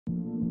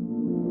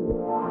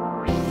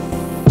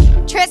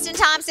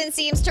Tristan Thompson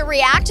seems to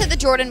react to the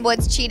Jordyn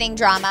Woods cheating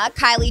drama.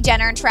 Kylie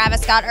Jenner and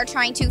Travis Scott are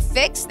trying to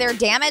fix their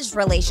damaged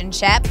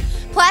relationship.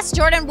 Plus,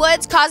 Jordyn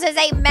Woods causes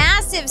a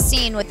massive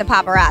scene with the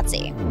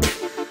paparazzi.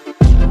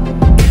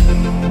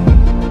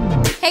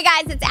 Hey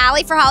guys, it's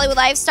Allie for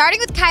Hollywoodlife. Starting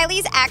with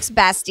Kylie's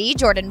ex-bestie,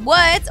 Jordyn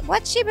Woods.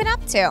 What's she been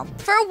up to?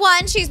 For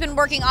one, she's been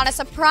working on a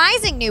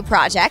surprising new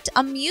project,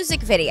 a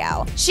music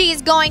video.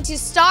 She's going to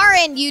star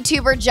in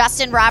YouTuber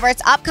Justin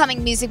Roberts'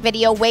 upcoming music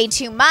video, Way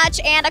Too Much,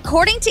 and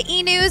according to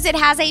E! News, it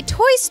has a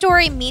Toy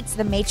Story meets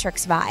The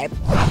Matrix vibe.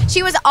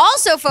 She was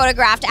also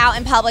photographed out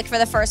in public for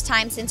the first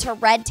time since her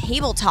Red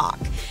Table talk.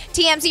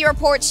 TMZ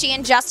reports she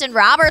and Justin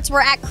Roberts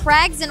were at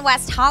Craig's in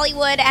West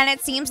Hollywood, and it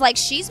seems like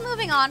she's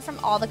moving on from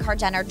all the Kardashian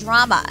Jenner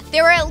drama.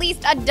 There were at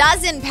least a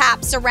dozen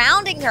paps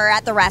surrounding her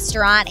at the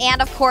restaurant,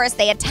 and of course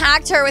they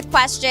attacked her with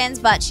questions,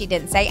 but she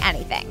didn't say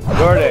anything.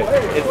 Jordyn,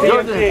 it's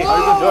TMZ.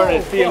 Jordyn,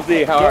 it's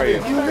TMZ. How are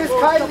you? Do you miss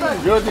Kylie?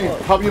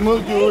 Jordyn, have you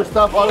moved your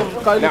stuff all over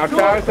Kylie? Now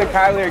Travis and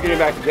Kylie are getting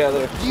back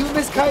together. Do you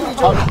miss Kylie,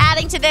 Jordyn?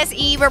 Adding to this,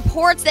 E!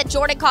 reports that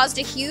Jordyn caused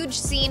a huge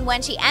scene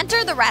when she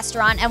entered the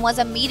restaurant and was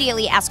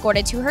immediately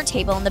escorted to her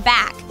table in the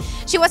back.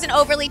 She wasn't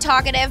overly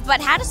talkative,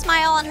 but had a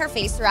smile on her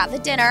face throughout the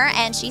dinner,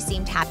 and she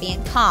seemed happy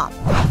and calm.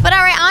 But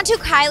alright, on to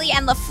Kylie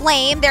and the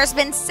Flame. There's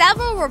been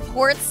several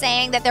reports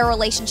saying that their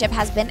relationship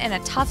has been in a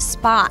tough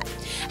spot.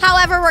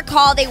 However,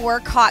 recall they were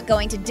caught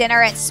going to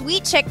dinner at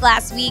Sweet Chick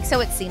last week, so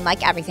it seemed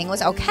like everything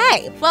was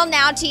okay. Well,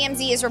 now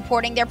TMZ is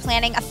reporting they're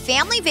planning a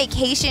family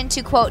vacation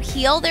to, quote,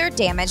 heal their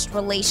damaged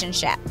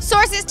relationship.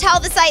 Sources tell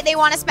the site they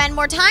want to spend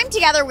more time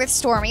together with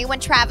Stormi when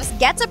Travis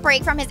gets a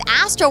break from his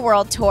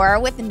Astroworld tour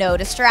with no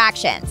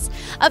distractions.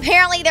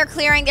 Apparently, they're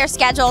clearing their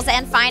schedules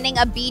and finding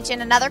a beach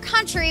in another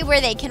country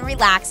where they can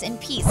relax in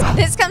peace.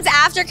 This comes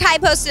after Kai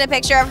posted a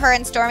picture of her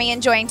and Stormi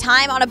enjoying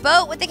time on a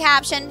boat with the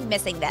caption,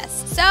 missing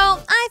this. So,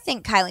 I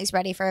think Kylie's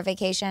ready for a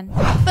vacation.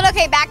 But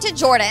okay, back to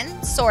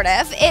Jordyn, sort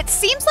of. It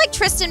seems like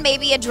Tristan may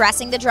be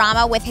addressing the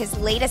drama with his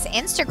latest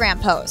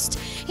Instagram post.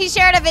 He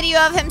shared a video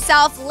of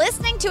himself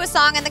listening to a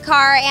song in the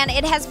car, and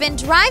it has been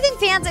driving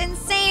fans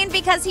insane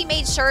because he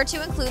made sure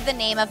to include the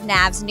name of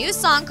Nav's new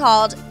song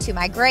called To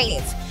My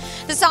Grave.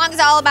 The song is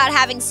all about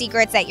having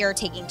secrets that you're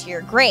taking to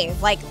your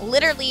grave. Like,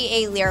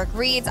 literally a lyric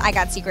reads, I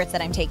got secrets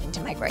that I'm taking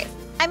to my grave.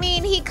 I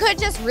mean, he could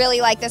just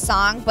really like the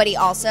song, but he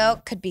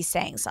also could be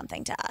saying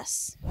something to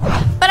us.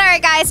 But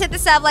alright guys, hit the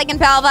sub, like, and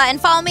bell button.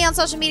 Follow me on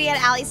social media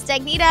at Ali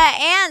Stagnita,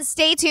 and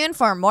stay tuned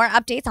for more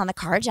updates on the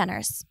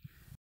Kardashians.